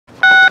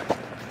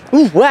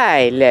Back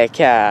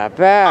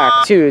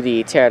to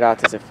the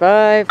Pterodactyls of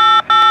 5.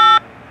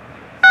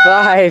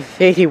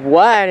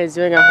 581 is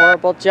doing a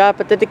horrible job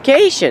at the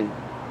dedication.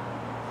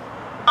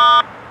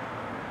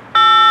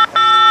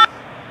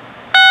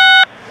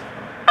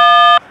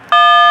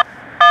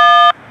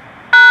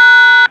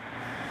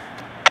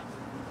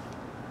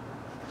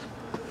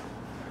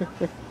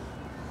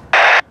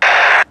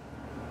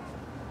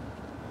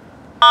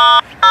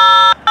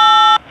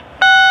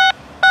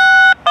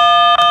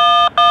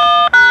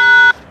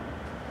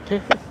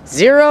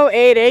 Zero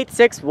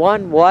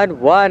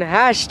 8861111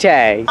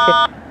 hashtag.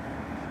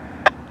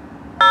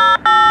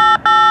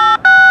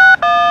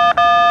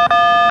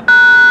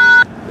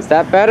 Is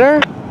that better?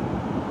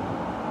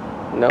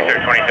 No.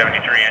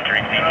 2073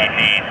 entering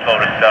CTT, slow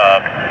to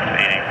stop,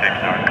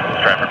 886 North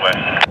Stratford West.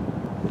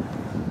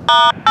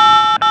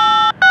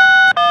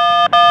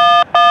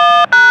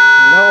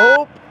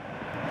 Nope.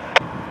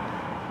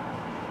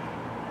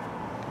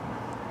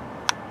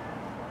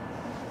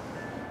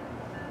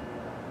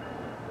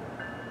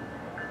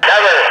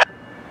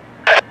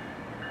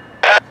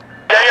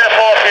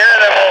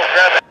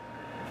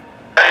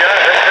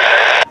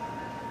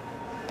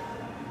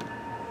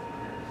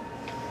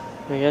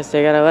 I guess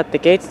they gotta let the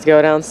gates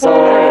go down so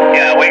late.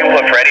 Yeah, we can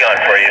put Freddy on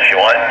for you if you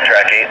want.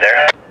 Track 8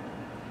 there.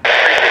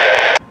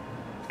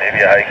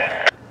 Maybe a hike.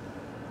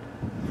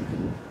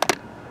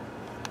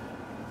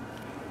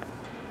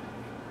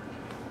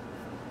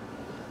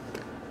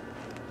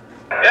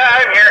 Yeah,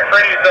 I'm here.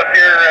 Freddy's up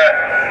here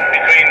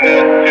between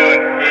 2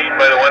 and 8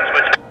 by the 1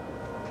 switch.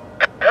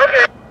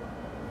 Okay.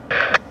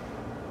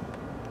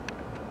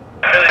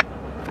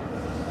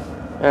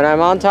 And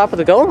I'm on top of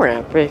the go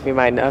ramp, if you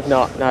might not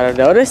have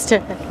noticed.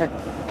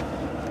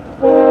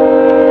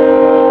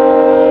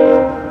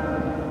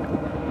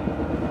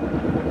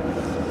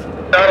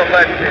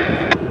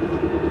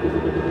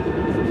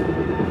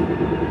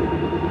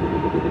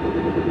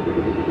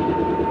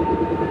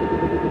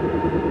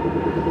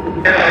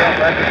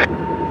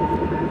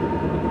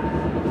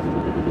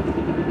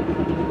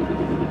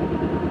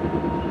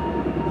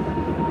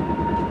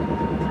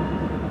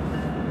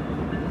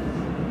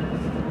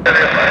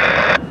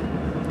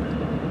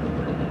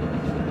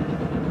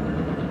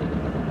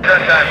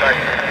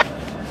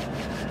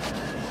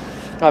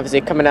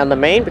 Obviously coming down the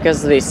main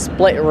because of the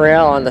split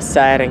rail on the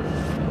siding.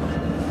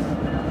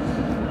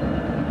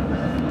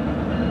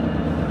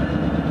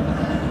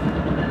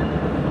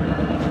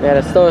 They had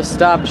a slow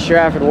stop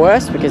Stratford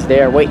West because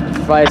they are waiting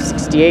for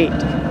 568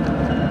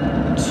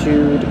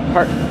 to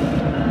depart.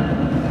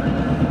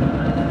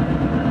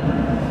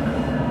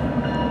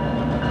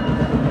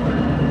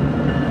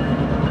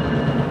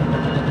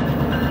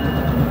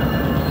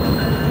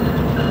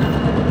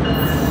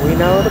 We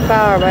know the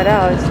power by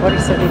now. It's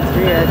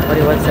 2073 at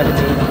 2117.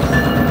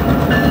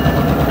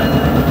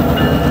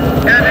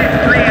 Yeah, these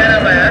 3 out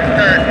of my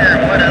start here.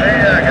 What are they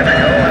gonna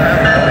go?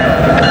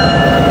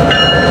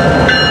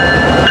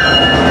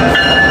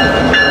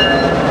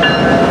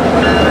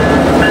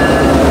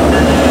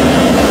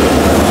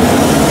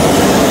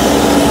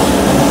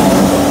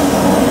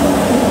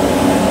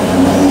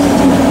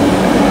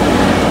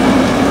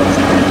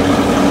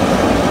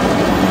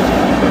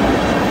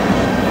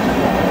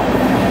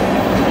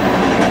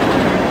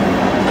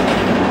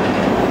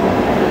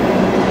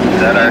 Is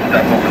that our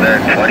stuff over there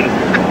at 20?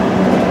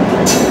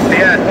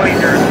 Yeah, 20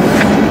 here.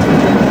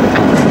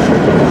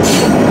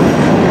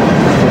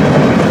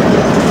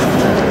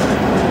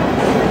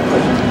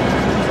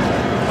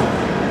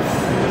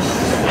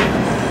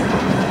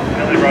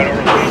 They brought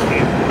over the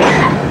 18.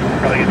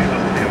 Probably gonna do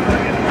those 2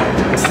 million.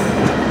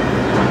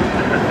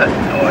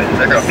 Oh,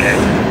 they're okay.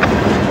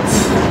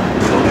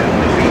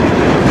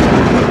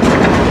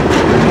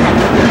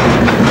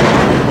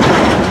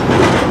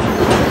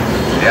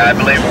 Yeah, I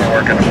believe we're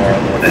working tomorrow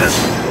on one is.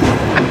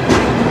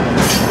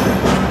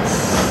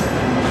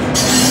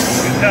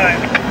 Good time.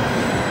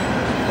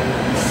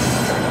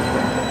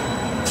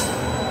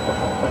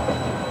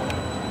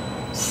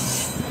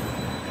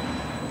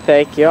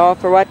 Thank you all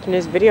for watching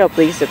this video.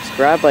 Please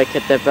subscribe, like,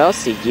 hit that bell.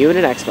 See you in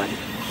the next one.